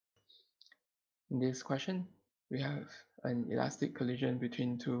In this question, we have an elastic collision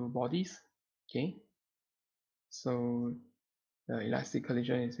between two bodies. Okay, so the elastic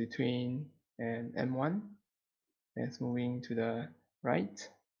collision is between an M1 that's moving to the right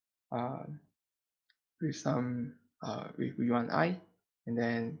with some with V1I, and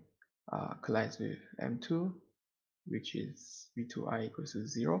then collides with M2, which is V2I equals to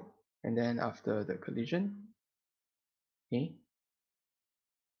 0. And then after the collision, okay,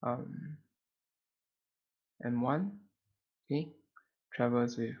 M1, okay,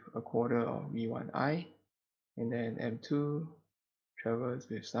 travels with a quarter of V1I, and then M2 travels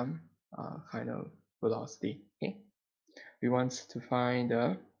with some final velocity. Okay, we want to find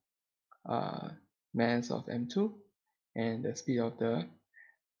the mass of M2 and the speed of the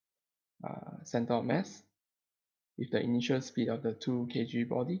center of mass if the initial speed of the 2 kg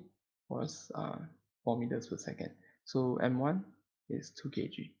body was 4 meters per second. So M1 is 2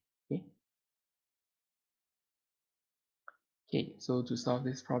 kg. Okay. Okay, so to solve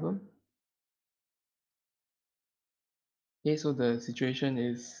this problem, okay, so the situation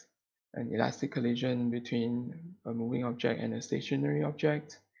is an elastic collision between a moving object and a stationary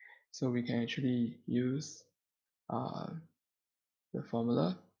object. So we can actually use the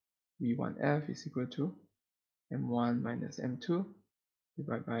formula V1F is equal to M1 minus M2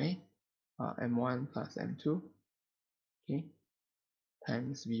 divided by M1 plus M2, okay,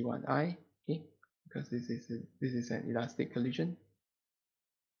 times V1I, okay, because this is an elastic collision.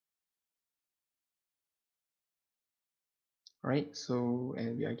 Right, so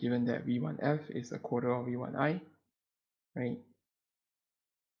and we are given that V1F is a quarter of V1I, right?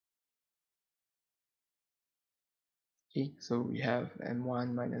 Okay, so we have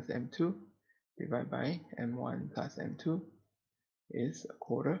M1 minus M2 divided by M1 plus M2 is a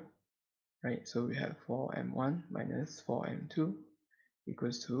quarter, right? So we have 4M1 minus 4M2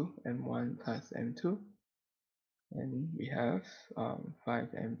 equals to M1 plus M2, and we have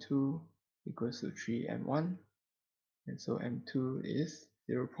 5M2 equals to 3M1, and so M2 is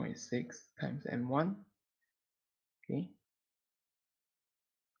 0.6 times M1, okay?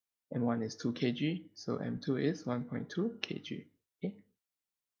 M1 is 2 kg, so M2 is 1.2 kg, okay?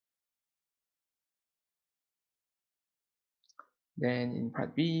 Then in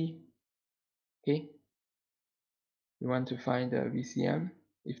part B, okay, we want to find the VCM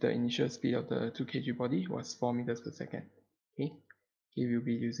if the initial speed of the 2 kg body was 4 meters per second, okay? Okay, we'll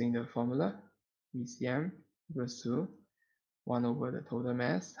be using the formula VCM equals to 1 over the total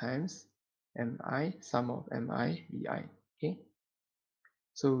mass times mi, sum of mi, vi, okay?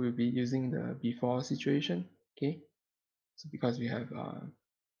 So we'll be using the before situation, okay? So because we have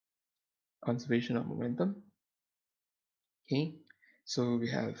conservation of momentum, okay? So we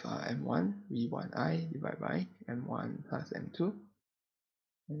have m1 v1i divided by m1 plus m2,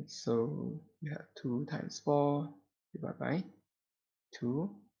 and so we have 2 times 4 divided by 2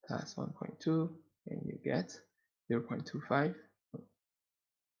 plus 1.2, and you get 0.25.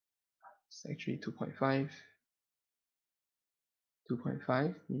 It's actually 2.5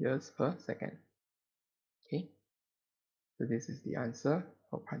 meters per second. Okay, so this is the answer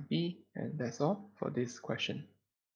for part B, and that's all for this question.